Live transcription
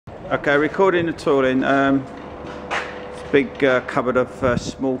Okay, recording the tooling. It's a big cupboard of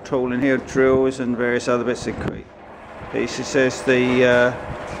small tooling here, drills and various other bits of pieces. There's the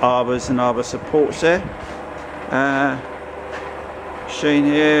arbors and arbor supports there. Machine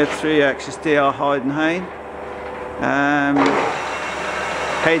here, 3-axis DR HEIDENHAIN.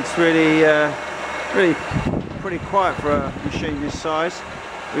 Head's really pretty quiet for a machine this size.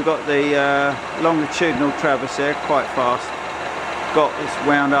 We've got the longitudinal traverse there, quite fast. Got this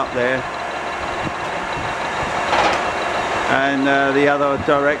wound up there, and the other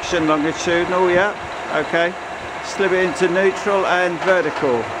direction, longitudinal, yeah, okay. Slip it into neutral and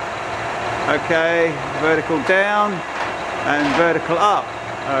vertical. Okay, vertical down and vertical up.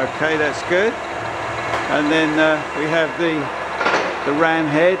 Okay, that's good. And then we have the ram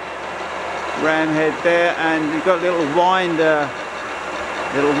head there, and you've got a little wind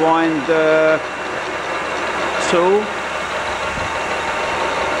tool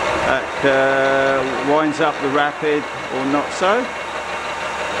that winds up the rapid or not so,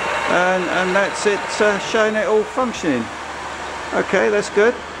 and that's it, showing it all functioning. Okay, that's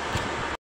good.